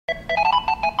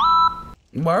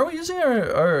Why are we using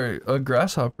our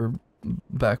grasshopper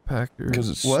backpack or because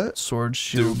it's what? sword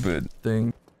shield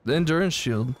thing? The endurance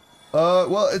shield.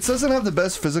 Well, it doesn't have the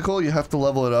best physical. You have to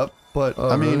level it up. But,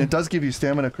 I mean, really? it does give you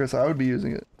stamina, Chris. I would be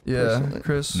using it. Yeah, personally.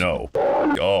 Chris. No.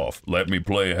 Off. Let me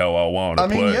play how I want to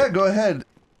play. I mean, yeah, go ahead.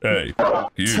 Hey,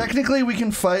 you. Technically, we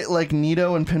can fight like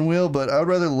Nito and Pinwheel, but I would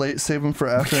rather save them for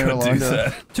after do Analonda.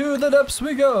 that. To the depths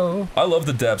we go. I love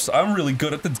the depths. I'm really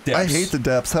good at the depths. I hate the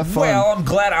depths. Have fun. Well, I'm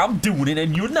glad I'm doing it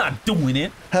and you're not doing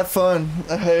it. Have fun.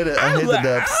 I hate it. I hate the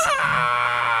depths.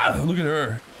 Ah, look at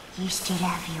her. You still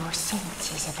have your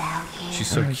senses about you. She's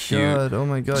so cute. Oh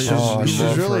my god.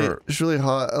 She's really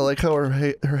hot. I like how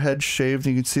her head's shaved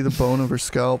and you can see the bone of her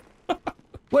scalp.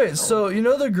 Wait, so you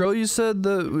know the girl you said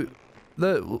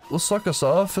that will suck us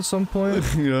off at some point?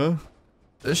 Yeah.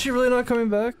 Is she really not coming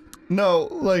back? No,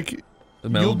 like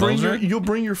you'll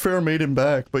bring your fair maiden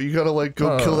back, but you gotta like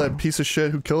go kill that piece of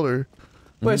shit who killed her.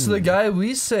 Wait, so the guy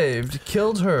we saved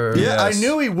killed her. Yeah, I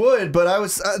knew he would, but I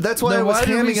was that's why I was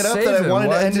hamming it up that I wanted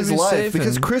to end his life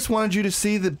because Chris wanted you to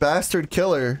see the bastard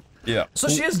killer. Yeah. So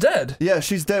she is dead. Yeah,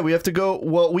 she's dead. We have to go.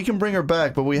 Well, we can bring her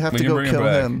back, but we have to go kill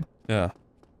him. Yeah.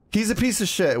 He's a piece of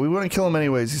shit. We wouldn't kill him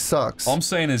anyways. He sucks. All I'm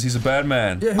saying is he's a bad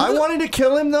man. Yeah, I wanted to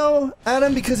kill him though,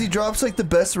 Adam, because he drops like the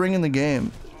best ring in the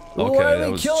game. Well, why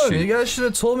did we kill him? You guys should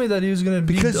have told me that he was gonna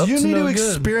be because you need to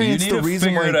experience the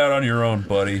reason why. Figure it out on your own,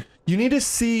 buddy. You need to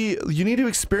see. You need to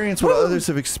experience what others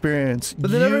have experienced.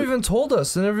 But they never even told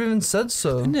us. They never even said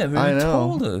so. They never even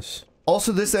told us.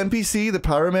 Also, this NPC, the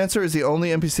Pyromancer, is the only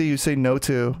NPC you say no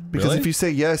to. Because if you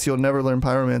say yes, you'll never learn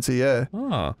Pyromancy, yeah.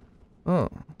 Oh.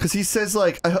 Because he says,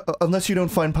 like, unless you don't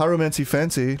find Pyromancy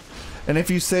fancy. And if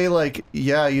you say, like,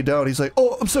 yeah, you don't, he's like,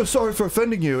 oh, I'm so sorry for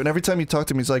offending you. And every time you talk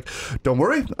to him, he's like, don't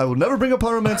worry, I will never bring up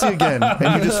Pyromancy again.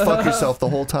 And you just fuck yourself the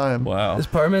whole time. Wow. Is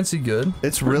Pyromancy good?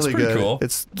 It's really good. Cool.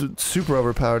 It's super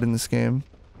overpowered in this game.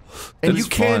 And you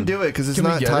can do it because it's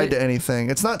not tied to anything.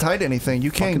 It's not tied to anything.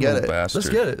 You can get it. Let's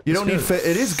get it. You don't need fit.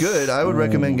 It is good. I would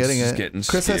recommend getting it.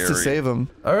 Chris has to save him.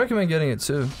 I recommend getting it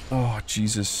too. Oh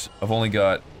Jesus! I've only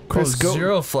got Chris, go.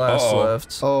 0 flasks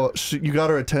left. Oh, you got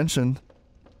her attention.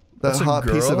 That hot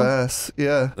piece of ass.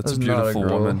 Yeah. That's a beautiful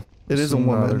woman. It is a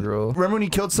woman. A girl. Remember when you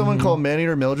killed someone called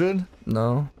Maneater Mildred?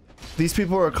 No. These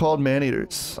people are called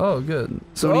Maneaters. Oh, good.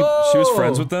 So she was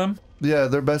friends with them? Yeah,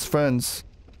 they're best friends.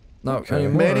 Not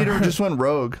anymore. Maneater just went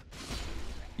rogue.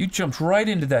 You jumped right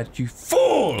into that, you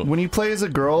fool! When you play as a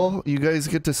girl, you guys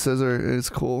get to scissor. It's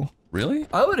cool. Really?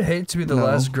 I would hate to be the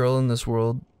last girl in this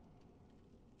world.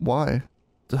 Why?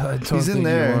 I don't He's think in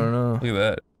there. You wanna know. Look at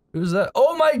that. Who's that?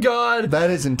 Oh my god! That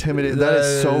is intimidating. That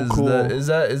is so cool. Is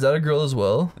that a girl as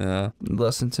well? Yeah.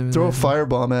 Less intimidating. Throw a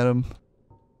firebomb at him.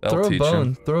 Throw a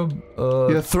bone.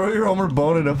 Yeah, throw your Homer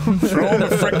bone at him. Throw the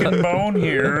frickin' bone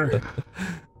here.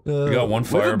 We got one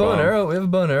firebomb. We have a bow and arrow. We have a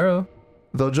bow and arrow.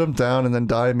 They'll jump down and then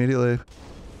die immediately.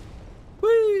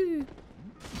 Whee!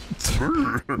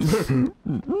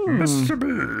 Mr.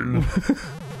 Bean.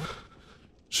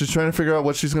 She's trying to figure out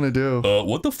what she's gonna do.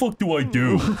 What the fuck do I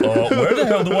do? Where the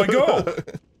hell do I go?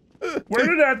 Where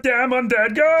did that damn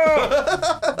undead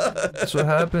go? That's what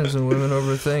happens when women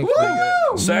overthink.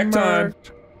 Sack time.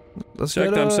 Let's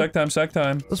sack time, sack time, sack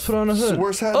time. Let's put on a hood. It's the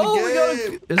worst hat in the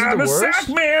game. Is it I'm the a worst? sack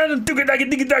man.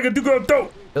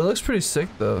 It looks pretty sick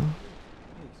though.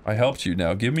 I helped you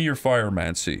now. Give me your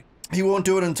firemancy. He won't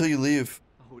do it until you leave.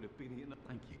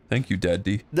 Thank you,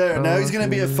 Daddy. There, now he's gonna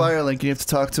be a fire link. You have to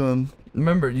talk to him.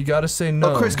 Remember, you gotta say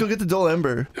no. Oh, Chris, go get the dull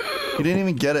ember. You didn't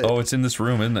even get it. Oh, it's in this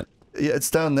room, isn't it? Yeah,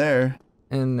 it's down there.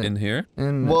 In here?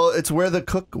 Well, it's where the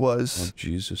cook was. Oh,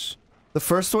 Jesus. The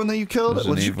first one that you killed?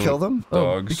 Did you kill them?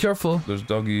 Dogs. Oh, be careful. There's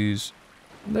doggies.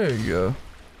 There you go.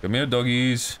 Come here,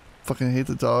 doggies. Fucking hate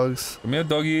the dogs. Come here,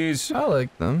 doggies. I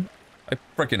like them. I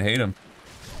freaking hate them.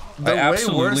 They're I way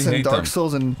absolutely worse in hate Dark them.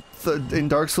 Souls and in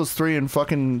Dark Souls 3 and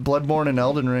fucking Bloodborne and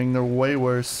Elden Ring. They're way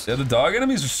worse. Yeah, the dog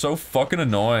enemies are so fucking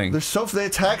annoying. They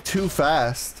attack too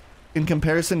fast in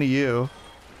comparison to you.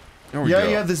 There we go.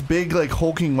 You have this big like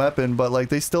hulking weapon, but like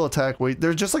they still attack.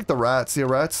 They're just like the rats. The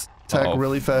rats attack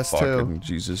really fast too.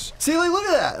 Jesus. See, like look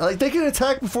at that. Like they can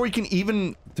attack before you can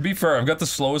even. To be fair, I've got the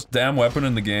slowest damn weapon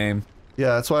in the game.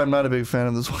 Yeah, that's why I'm not a big fan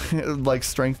of this like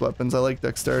strength weapons. I like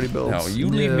dexterity builds. Now you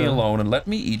leave me alone and let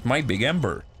me eat my big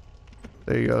ember.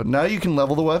 There you go. Now you can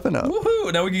level the weapon up.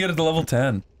 Woohoo! Now we can get it to level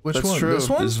 10. Which That's one? true. This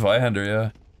one? This is Vihander,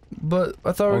 yeah. But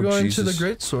I thought we were going to the Jesus.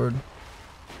 greatsword.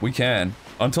 We can.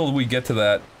 Until we get to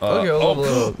that. Okay, I'll level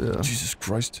it up, yeah. Jesus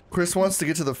Christ. Chris wants to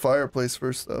get to the fireplace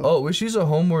first, though. Oh, we should use a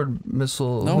homeward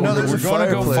missile. No, No, there's we're a going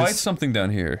to go fireplace. fight something down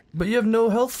here. But you have no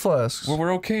health flasks. Well,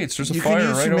 we're okay. There's a You fire can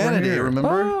use right humanity, over here. remember?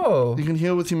 Oh. You can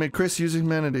heal with humanity. Chris, use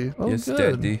humanity. Oh, Yes,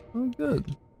 good. Daddy. Oh,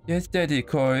 good. Yes, Daddy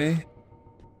Koi.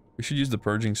 We should use the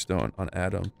purging stone on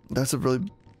Adam. That's a really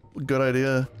good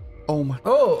idea. Oh my.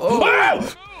 Oh, Wow!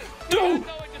 Dude!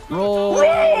 roll.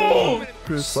 Roll!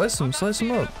 Chris, slice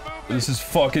him up. This is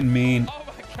fucking mean.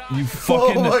 You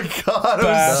fucking Oh my god,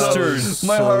 bastards.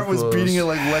 my So heart was close. beating at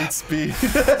like light speed.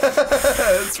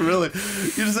 It's really.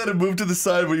 You just had to move to the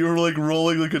side, but you were like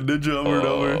rolling like a ninja over and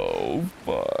over. Oh,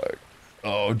 fuck.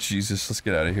 Oh, Jesus. Let's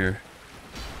get out of here.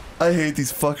 I hate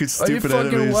these fucking stupid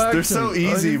fucking enemies. They're whacked so him?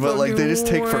 Are easy, you but like they just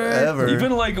take fucking whacked? forever.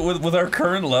 Even like with our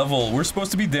current level, we're supposed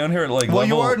to be down here at like well,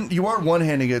 level... you are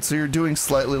one-handing it, so you're doing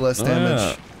slightly less Oh, damage. yeah.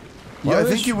 Yeah, Why I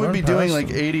don't think we you would run be doing past like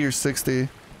them? 80 or 60.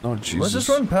 Oh, Jesus. Let's just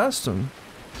run past him.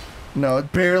 No,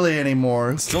 barely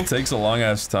anymore. Still takes a long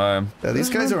ass time. Yeah, these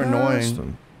Let's guys are run past annoying.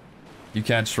 him. You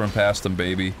can't just run past them,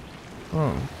 baby.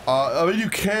 Oh. I mean, you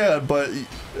can, but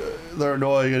they're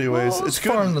annoying anyways. Well, it's let's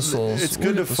good. farm the souls. It's We'll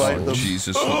good to get the fight souls. them.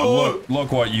 Jesus.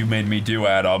 Look what you made me do,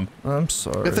 Adam. I'm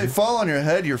sorry. If they fall on your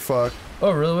head, you're fucked.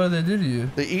 Oh, really? What did they do to you?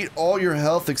 They eat all your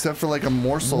health except for like a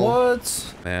morsel.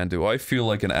 What? Man, do I feel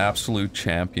like an absolute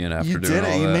champion after You doing did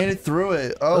all it. You that. made it through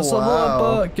it. Oh Let's level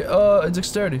wow. up,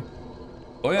 dexterity.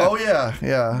 Oh, yeah. Oh yeah,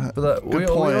 yeah. For that, we Good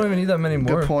don't point. even need that many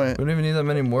more. Good point. We don't even need that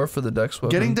many more for the dex weapon.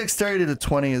 Getting dexterity to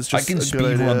 20 is I just can a good speed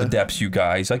idea. run the depths, you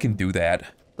guys. I can do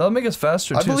that. That'll make us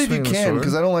faster too. I believe you swinging the can sword.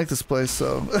 because I don't like this place.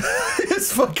 So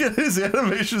his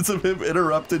animations of him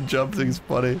interrupted jumping is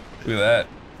funny. Look at that.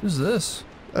 Who's this?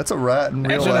 That's a rat in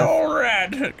real It's an life. old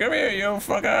rat. Come here, you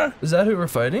fucker. Is that who we're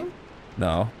fighting?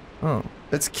 No. Oh.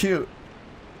 It's cute.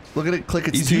 Look at it click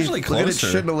its He's teeth. usually Look at it closer.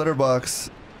 shit in a litter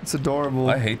box. It's adorable.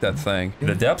 I hate that thing.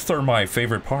 The depths are my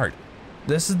favorite part.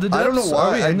 This is the depths? I don't know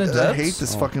Are why. we in the I depths? hate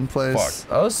this Oh, fucking place.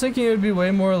 fuck. I was thinking it would be way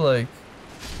more like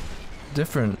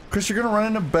different. Chris, you're gonna run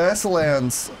into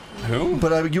Basilans, Who?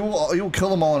 but you'll kill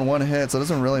them all in one hit, so it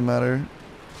doesn't really matter.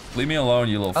 Leave me alone,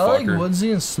 you little I like fucker.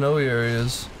 woodsy and snowy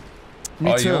areas.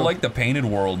 Me Oh, too. you like the painted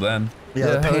world then? yeah,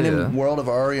 Yeah, the hell painted yeah. world of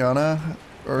Ariana,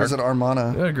 or is it You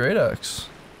Armana? got a great axe.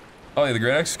 Oh yeah, the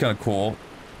great axe is kind of cool.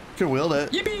 You can wield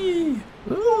it. Yippee!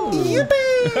 Ooh.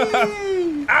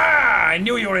 Ah! I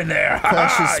knew you were in there!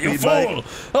 Crash Ha your you speed bike. fool!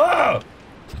 Ah!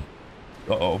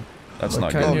 Uh-oh. That's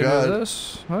not Can Oh, good. you God. do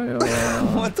this? Hi-yo.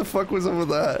 What the fuck was up with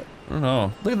that? I don't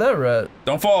know. Look at that rat.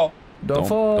 Don't fall! Don't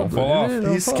fall. Don't fall off.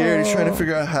 Don't He's scared. He's trying to fall.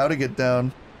 figure out how to get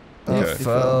down. You Okay. he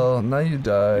fell. Now you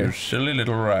die. You silly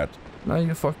little rat. Now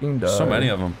you fucking die. So many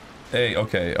of them. Hey,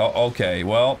 okay. Okay,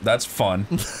 well, that's fun.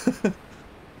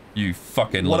 You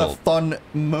fucking What little... a fun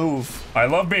move. I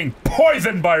love being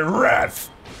poisoned by rats!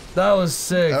 That was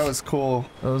sick. That was cool.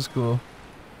 That was cool.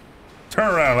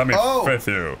 Turn around, let me Oh! fifth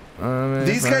you.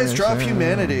 These guys drop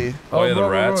humanity. Oh, yeah, the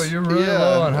rats? You're really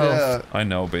low on health. I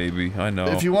know, baby. I know.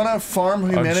 If you want to farm Oh,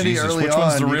 humanity Jesus. early Which on,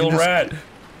 one's the you real can just rat?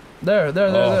 There, Oh,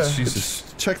 there.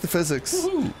 Jesus. check the physics.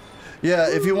 Woohoo. Yeah,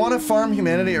 if you want to farm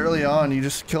humanity early on, you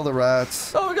just kill the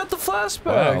rats. Oh, we got the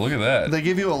flashback. Wow, look at that. They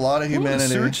give you a lot of Ooh, the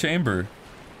humanity. sewer chamber.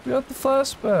 We got the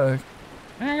flashback.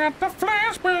 I got the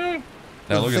flashback.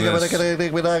 Now look at this.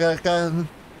 But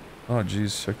Oh,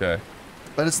 jeez. Okay.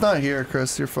 it's not here,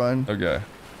 Chris. You're fine. Okay.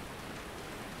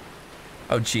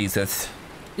 Oh, Jesus.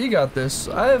 You got this.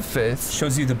 I have faith.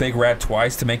 Shows you the big rat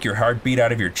twice to make your heart beat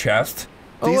out of your chest.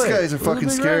 Oh, These wait, guys are where'd the fucking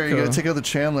big scary. rat You gotta go? take out the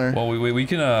Chandler. Well, we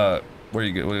can, where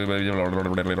you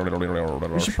go?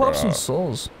 We should pop some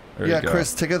souls. There Yeah, you go.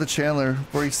 Chris, take out the Chandler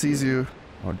before he sees you.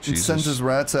 Oh, He Jesus. sends his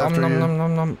rats Nom, after nom, you. nom,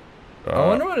 nom, nom. I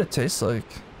wonder what it tastes like.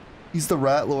 He's the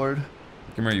rat lord.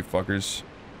 Come here, you fuckers.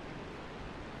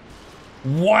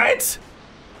 What?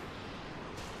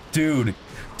 Dude.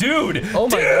 Dude. Oh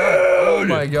my god. Oh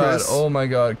my god. Chris. Oh my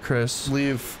god, Chris.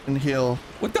 Leave and heal.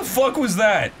 What the fuck was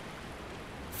that?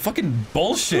 Fucking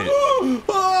bullshit.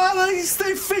 Oh,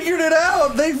 they figured it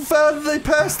out. They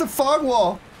passed the fog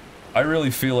wall. I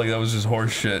really feel like that was just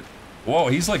horse shit. Whoa,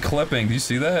 he's like clipping. Do you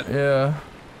see that? Yeah.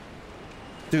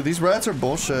 Dude, these rats are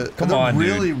bullshit. Come They're on, dude.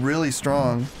 really, really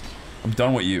strong. I'm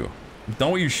done with you. I'm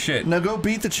done with your shit. Now go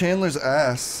beat the Chandler's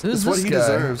ass. Who's That's what this he guy?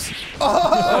 deserves.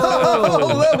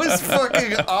 Oh, that was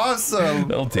fucking awesome.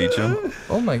 That'll teach him.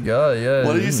 Oh my god, yeah.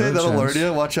 What did you no say? That'll chance. learn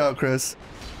you? Watch out, Chris.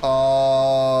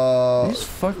 Oh, These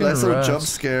fucking nice little rats. jump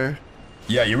scare.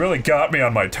 Yeah, you really got me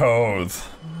on my toes.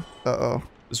 Uh-oh.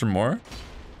 Is there more?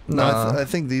 No, Nah. I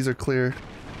think these are clear.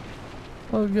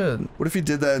 Oh, good. What if you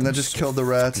did that and that just killed the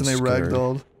rats and they fucking scared.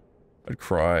 ragdolled? I'd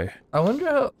cry. I wonder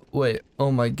how. Wait.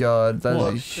 Oh my god, that is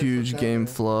What? a huge game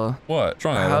flaw. What? What's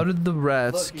wrong, How Adam? did the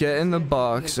rats get in the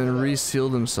box and reseal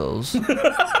themselves?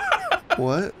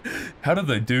 What? How did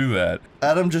they do that?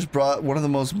 Adam just brought one of the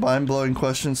most mind-blowing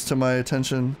questions to my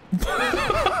attention.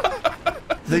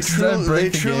 They Does that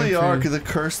break the truly game for are you? the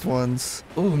cursed ones.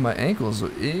 Oh, my ankles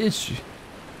are itchy.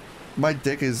 My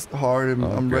dick is hard.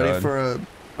 I'm ready God. for a.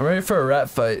 I'm ready for a rat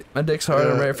fight. My dick's hard.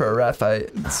 I'm ready for a rat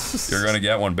fight. You're gonna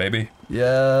get one, baby.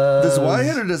 Yeah. This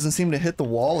Y-hitter doesn't seem to hit the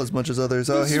wall as much as others.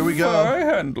 Oh, here we go.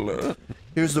 Handler.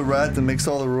 Here's the rat that makes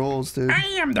all the rules, dude. I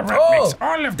am the rat makes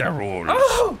all of the rules.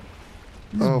 Oh!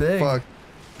 Oh, big. fuck.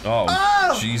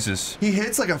 Oh, Jesus. He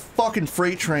hits like a fucking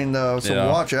freight train, though, so Yeah.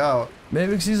 watch out.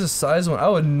 Maybe because he's a size one. I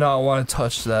would not want to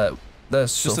touch that.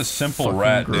 That's Just so a simple fucking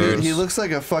rat, gross. dude. Dude, he looks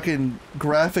like a fucking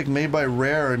graphic made by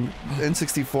Rare in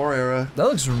N64 era. That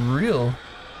looks real.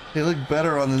 He looked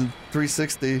better on the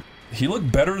 360. He looked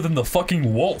better than the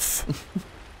fucking wolf.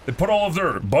 They put all of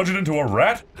their budget into a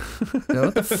rat? Yeah,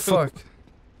 what the fuck?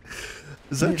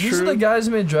 Is that These are true? the guys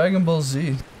who made Dragon Ball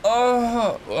Z.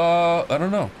 I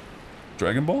don't know.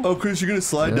 Dragon Ball? Oh, Chris, you're gonna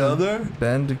slide Yeah. down there?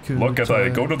 Bandicoot. Look at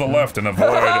that. Go to the left and avoid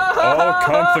all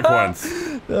consequence.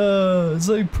 It's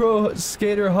like Pro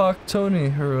Skater Hawk Tony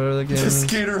or whatever the game is.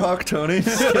 Skater Hawk Tony.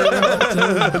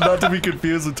 Not to be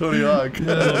confused with Tony Hawk.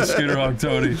 Skater Hawk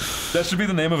Tony. That should be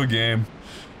the name of a game.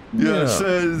 Yeah,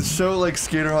 show like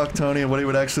Skater Hawk Tony and what he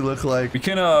would actually look like. We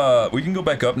can go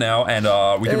back up now and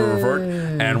we can revert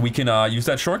and we can use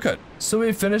that shortcut. So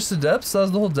we finished the depths? That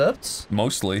was the whole depths?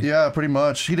 Mostly. Yeah, pretty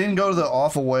much. He didn't go to the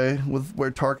awful way with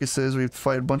where Tarkus is, where you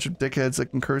fight a bunch of dickheads that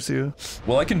can curse you.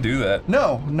 Well, I can do that.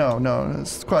 No,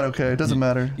 it's quite okay. It doesn't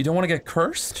matter. You don't want to get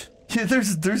cursed? Yeah,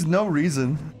 there's no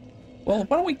reason. Well,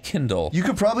 why don't we kindle? You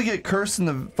could probably get cursed in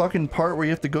the fucking part where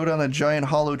you have to go down that giant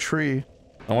hollow tree.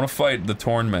 I want to fight the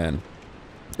Torn Man.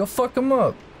 Go fuck him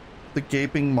up. The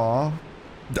gaping maw.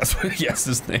 That's what, yes,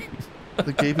 his name.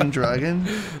 The gaping dragon.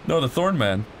 No, the Thorn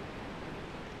Man.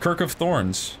 Kirk of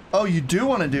Thorns. Oh, you do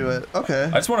want to do it. Okay.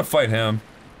 I just want to fight him.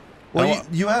 Well,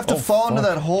 you have to fall into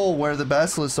fuck. that hole where the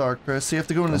basilisks are, Chris. So you have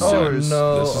to go in the Oh sewers.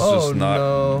 no. This is Oh just not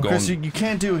no. going. Chris, you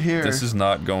can't do it here. This is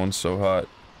not going so hot.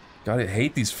 God, I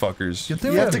hate these fuckers. Good You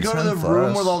thing we have to go to the 10 room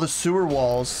fast. with all the sewer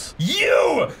walls.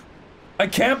 You! I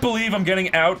can't believe I'm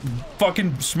getting out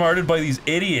fucking smarted by these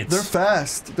idiots. They're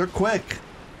fast. They're quick.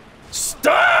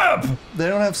 Stop! They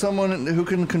don't have someone who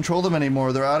can control them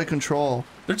anymore. They're out of control.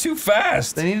 They're too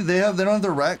fast. They don't have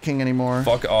the Rat King anymore.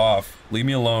 Fuck off. Leave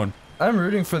me alone. I'm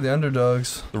rooting for the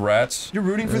underdogs. The rats. You're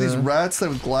rooting for these rats that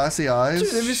with glassy eyes.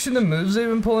 Dude, have you seen the moves they've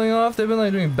been pulling off? They've been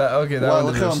like doing bad. Okay, that Wow, one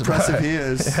look how deserves to impressive die. he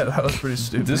is. Yeah, that was pretty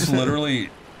stupid. This literally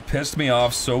pissed me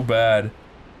off so bad.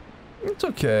 It's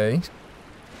okay.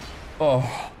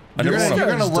 Oh. I You're never gonna, wanna, you're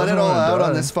gonna just let it doesn't all wanna out die.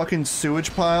 on this fucking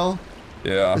sewage pile?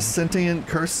 yeah. This sentient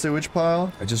cursed sewage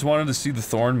pile? I just wanted to see the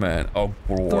Thorn Man. Oh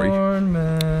boy. Thorn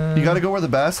Man. You gotta go where the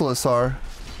basilisks are.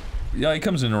 Yeah, he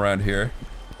comes in around here.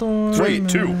 Thorn 3, Man.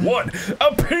 2, 1,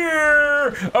 appear!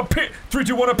 Appear! 3,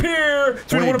 2, 1, appear!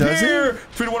 3, 2, Wait, 1, does he? appear!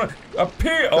 3, 2, 1,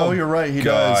 appear! Oh, you're right, he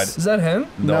God. does. Is that him?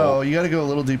 No, you gotta go a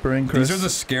little deeper in, Chris. These are the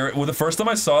scary. Well, the first time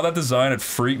I saw that design, it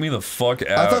freaked me the fuck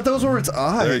out. I thought those were its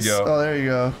eyes. There you go. Oh, there you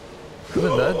go. What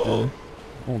did that do?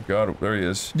 Oh god, there he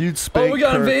is. You'd spank Oh, we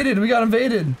got Kirk. invaded. We got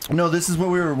invaded. No, this is what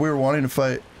we were wanting to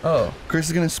fight. Oh. Chris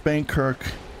is gonna spank Kirk.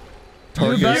 Do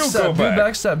You go backstab. Do back.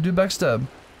 backstab. Do backstab.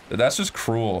 That's just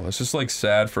cruel. It's just like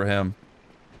sad for him.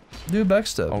 Do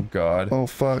backstab. Oh god. Oh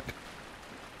fuck.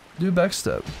 Do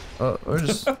backstab. Or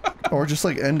just. Or just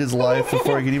like end his life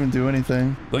before he could even do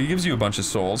anything. Look, he gives you a bunch of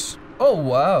souls. Oh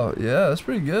wow. Yeah, that's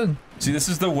pretty good. See, this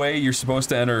is the way you're supposed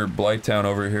to enter Blighttown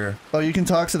over here. Oh, you can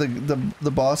talk to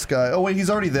the boss guy. Oh wait, he's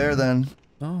already there then.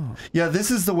 Oh. Yeah, this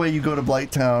is the way you go to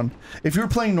Blighttown. If you were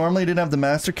playing normally and didn't have the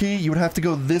master key, you would have to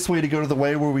go this way to go to the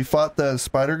way where we fought the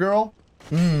spider girl.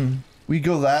 We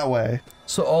go that way.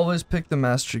 So always pick the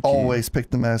master key. Always pick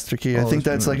the master key. I Always think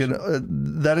pick that's the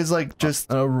like that is like just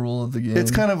A rule of the game.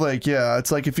 it's kind of like, yeah,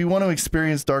 it's like if you want to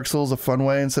experience Dark Souls a fun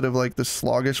way instead of like the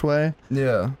sluggish way,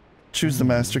 Yeah. choose the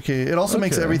master key. It also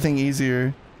makes Okay. everything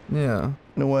easier Yeah.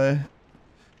 in a way.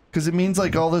 Because it means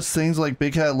like all those things like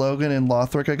Big Hat Logan and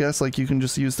Lothric, I guess, like you can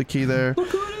just use the key there. Look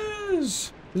who it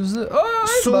is! Who's the? Oh,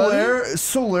 hi, buddy.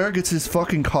 Solaire gets his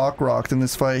fucking cock rocked in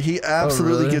this fight. He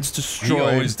absolutely really? gets He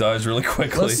destroyed. always does really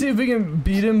quickly. Let's see if we can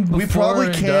beat him before We probably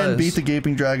he can does. beat the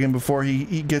Gaping Dragon before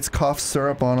he gets cough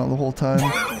syrup on it the whole time.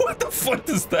 What the fuck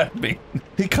does that mean?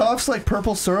 He coughs like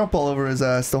purple syrup all over his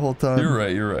ass the whole time. You're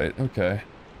right, okay.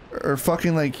 Or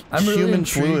fucking like I'm really human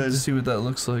intrigued fluid. to see what that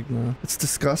looks like now. It's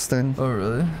disgusting. Oh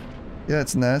really? Yeah,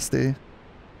 it's nasty.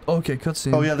 Okay,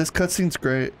 cutscene. Oh yeah, this cutscene's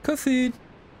great. Cutscene.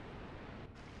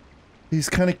 He's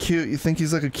kind of cute. You think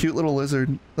he's like a cute little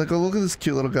lizard. Like, oh, look at this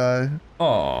cute little guy.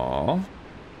 Aww.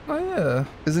 Oh yeah.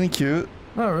 Isn't he cute?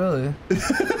 Not really.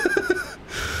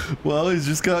 Well, he's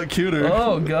just got cuter.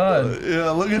 Oh god.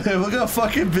 Yeah, look at him. Look how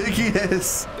fucking big he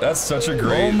is. That's such a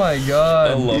great. Oh my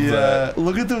god. I love Yeah, that.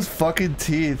 look at those fucking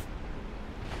teeth.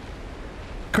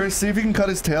 Chris, see if you can cut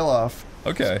his tail off.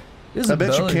 Okay. I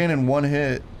bet you can in one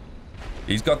hit.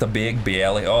 He's got the big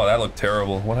belly. Oh, that looked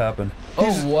terrible. What happened?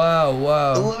 Oh, wow,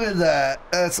 wow. Look at that.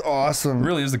 That's awesome.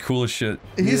 Really is the coolest shit.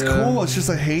 He's cool. It's just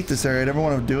I hate this area. I never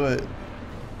want to do it.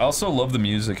 I also love the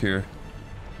music here.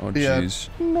 Oh, jeez.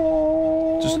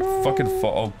 No. Just fucking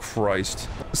oh, Christ.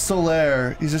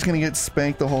 Solaire. He's just gonna get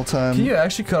spanked the whole time. Can you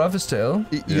actually cut off his tail?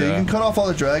 Yeah, you can cut off all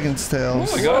the dragon's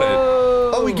tails. Oh, I got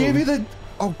it. Oh, we gave you the...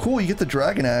 Oh, cool. You get the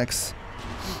dragon axe.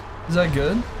 Is that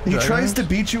good? He tries to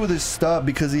beat you with his stub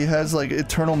because he has, like,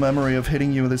 eternal memory of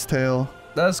hitting you with his tail.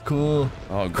 That's cool.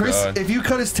 Oh, Chris, God. if you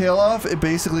cut his tail off, it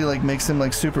basically, like, makes him,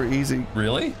 like, super easy.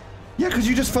 Really? Yeah, because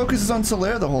you just focuses on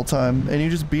Solaire the whole time, and you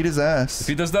just beat his ass. If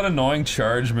he does that annoying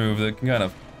charge move that can kind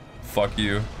of fuck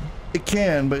you. It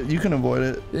can, but you can avoid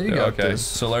it. Yeah, you got okay, this.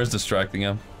 Solaire's distracting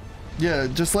him. Yeah,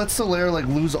 just let Solaire, like,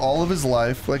 lose all of his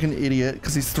life, like an idiot,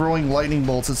 because he's throwing lightning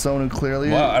bolts at someone who clearly...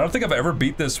 Wow, I don't think I've ever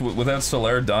beat this without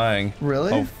Solaire dying.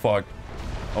 Really? Oh, fuck.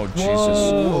 Oh, Jesus.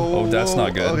 Whoa. Oh, that's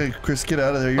not good. Okay, Chris, get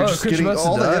out of there. You're just Chris, getting... you're about to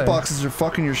All the die. hitboxes are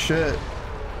fucking your shit.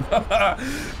 That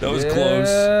was close.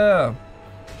 Yeah.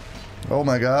 Oh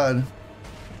my god.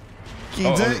 He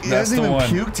that's hasn't the even one.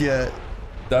 puked yet.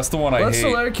 That's the one I Let hate.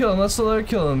 Solaire kill him. Let Solaire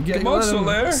kill him. Come on,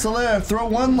 Solaire. Solaire, throw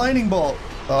one lightning bolt.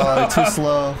 Oh, too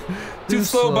slow. Too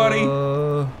slow, buddy.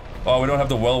 Oh, we don't have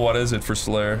the well. What is it for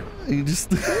Solaire? You just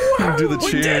do the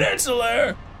cheer. We did it,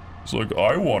 Solaire. It's like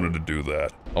I wanted to do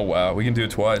that. Oh wow, we can do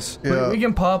it twice. Yeah. We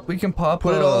can pop. We can pop.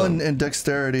 Put it all in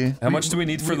dexterity. How much do we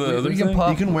need for the other we thing? can pop.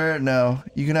 You can wear it now.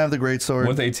 You can have the great sword.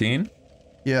 With 18?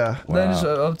 Yeah. Then just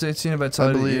up to 18 if I tell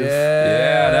I you. believe.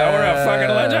 Yeah, now we're a fucking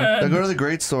Now legend. go to the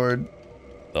great sword.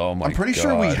 Oh my god. I'm pretty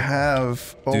sure we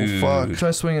have. Oh Dude. fuck.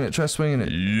 Try swinging it. Try swinging it.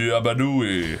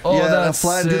 Yabadooey. Oh, yeah, that's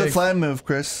flat. sick. Do the flat move,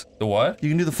 Chris. The what? You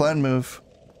can do the flat move.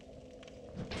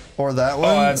 Or that one.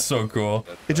 Oh, that's so cool.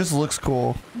 It just looks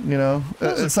cool, you know?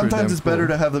 That's Sometimes pretty it's damn better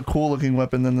cool. to have the cool looking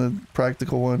weapon than the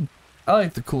practical one. I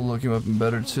like the cool looking weapon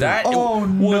better too. That Oh, was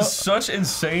no. such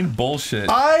insane bullshit.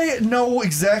 I know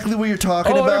exactly what you're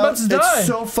talking Oh, you're about. about to die. It's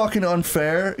so fucking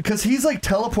unfair because he's like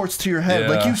teleports to your head.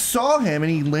 Like Yeah. you saw him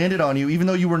and he landed on you even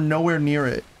though you were nowhere near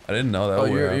it. I didn't know that. Oh,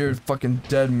 would you're happen. fucking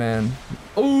dead, man.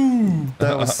 Ooh.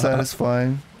 That was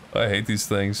satisfying. I hate these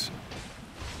things.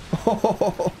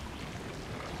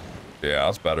 Yeah,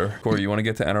 that's better. Corey, you want to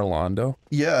get to Enerlando?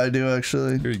 Yeah, I do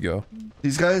actually. Here you go.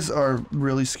 These guys are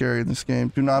really scary in this game.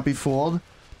 Do not be fooled.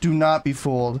 Do not be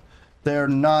fooled. They're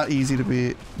not easy to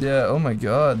beat. Yeah. Oh my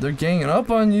God. They're ganging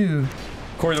up on you.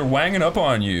 Corey, they're wanging up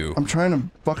on you. I'm trying to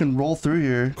fucking roll through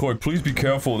here. Corey, please be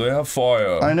careful. They have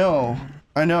fire. I know.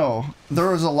 I know. There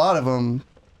was a lot of them.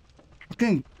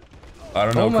 Fucking I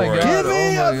don't know, Oh my Corey. God. give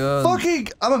me oh my a God. fucking.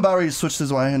 I'm about ready to switch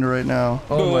this one-hander right now.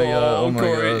 Oh my God. Oh my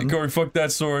Corey, God. Corey, fuck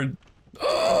that sword.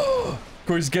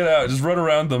 Corey, just get out. Just run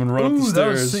around them and run up the Ooh, that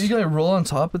was stairs. so you gotta roll on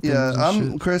top of things. Yeah,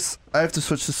 and shit. Chris. I have to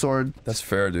switch the sword. That's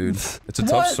fair, dude. It's a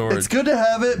tough What? sword. It's good to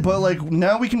have it, but like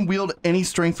now we can wield any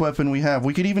strength weapon we have.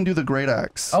 We could even do the great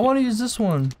axe. I want to use this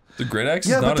one. The great axe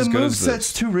Yeah, is not but as the good move as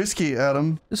set's this. too risky,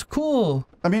 Adam. It's cool.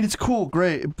 I mean, it's cool,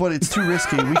 great, but it's too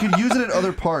risky. We could use it at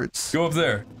other parts. Go up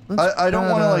there. I don't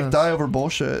want to like badass. die over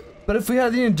bullshit. But if we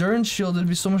had the endurance shield, it'd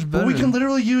be so much better. But we can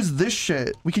literally use this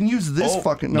shit. We can use this Oh,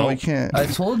 fucking. No, no. we can't. I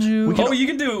told you. Oh, you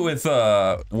can do it with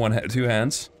two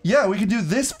hands. Yeah, we could do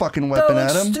this fucking that weapon,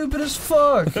 looks Adam. stupid as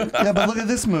fuck. Yeah, but look at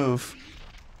this move.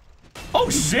 Oh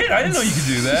shit! I didn't know you could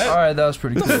do All that. right, that was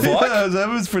pretty cool. Fuck. Yeah, that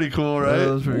was pretty cool, That right?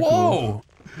 was pretty cool. Whoa!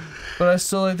 But I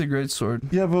still like the great sword.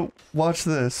 Yeah, but watch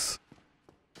this.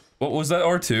 What was that?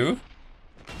 R2?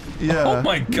 Yeah. Oh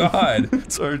my god!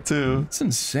 It's R2. That's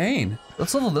insane.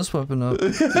 Let's level this weapon up.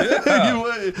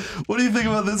 What do you think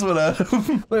about this one,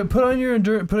 Adam? Wait, put on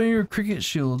your cricket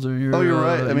shield or your. Oh, you're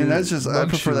right. I mean, your that's just. I bug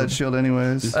prefer that shield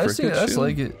anyways. I see it. I just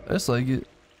like it. I just like it.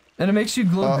 And it makes you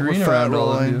glow We're green fat around all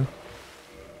of rolling. you.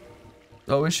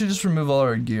 Oh, we should just remove all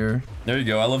our gear. There you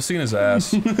go. I love seeing his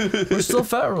ass. We're still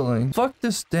fat rolling. Fuck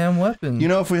this damn weapon. You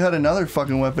know, if we had another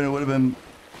fucking weapon, it would have been.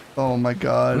 Oh my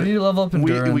god. we need to level up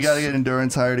endurance. We gotta get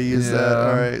endurance higher to use that. Yeah.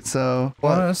 Alright, so. I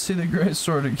want to see the great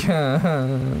sword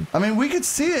again. I mean, we could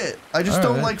see it. I just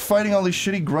don't Alright. like fighting all these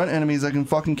shitty grunt enemies that can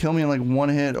fucking kill me in like one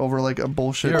hit over like a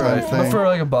bullshit You're type right. thing. But for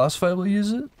like a boss fight, we'll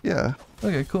use it. Yeah.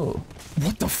 Okay, cool.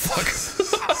 What the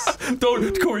fuck?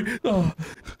 Don't, Corey. Oh,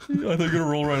 I thought you were gonna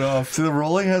roll right off. See, the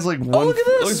rolling has like one. Oh, look at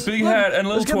this! Look, it's big Look, hat and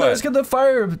little let's twat. get the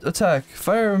fire attack.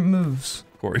 Fire moves.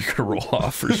 Corey, you're gonna roll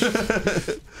off for sure.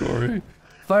 Corey.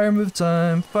 Fire move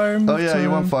time. Fire move Oh yeah, time. you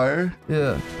want fire?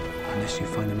 Yeah. Unless you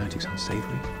find the magics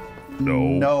unsavory. No.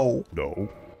 No. No.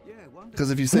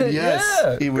 Because if you said yes,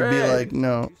 Yeah, he would be great. like,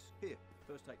 no.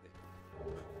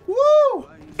 Woo!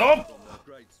 Oh!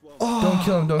 Don't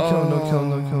kill him, don't kill him, don't kill him,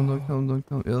 don't kill him, don't kill him, don't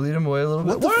kill him. It'll lead him away a little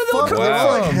bit. What the Where are fuck? they coming They're,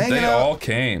 Wow, like, hanging they out. all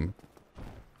came.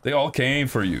 They all came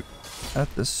for you.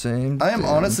 At the same I am damn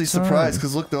honestly time. surprised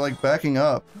because look, they're like backing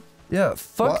up. Yeah,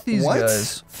 fuck these what?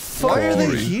 guys. Why are they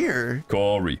Corey. here?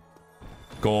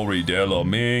 Corey de la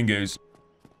Mingus.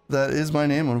 That is my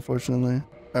name, unfortunately.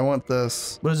 I want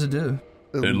this. What does it do?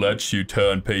 It lets you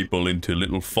turn people into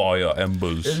little fire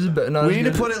embers. It is not We as need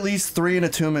to good put at least 3 in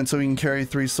attunement so we can carry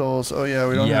 3 souls. Oh yeah,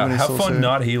 we don't have any have souls fun here.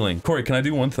 not healing. Corey, can I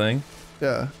do one thing?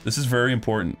 Yeah, This is very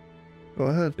important. go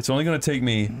ahead. It's only gonna take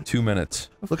me 2 minutes.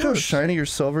 Look how shiny your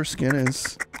silver skin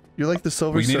is. You're like the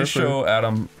silver We need surfer. to show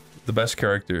Adam the best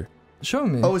character. Show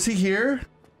me. Oh, is he here?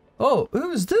 Oh,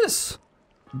 who is this?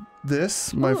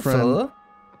 This, my Hello, friend. fella.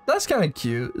 That's kind of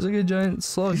cute. It's like a giant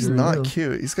slug. He's or not eel.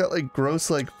 cute. He's got like gross,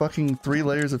 like fucking 3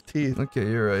 layers of teeth. Okay,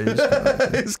 you're right. He's kinda-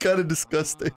 It's kind of disgusting.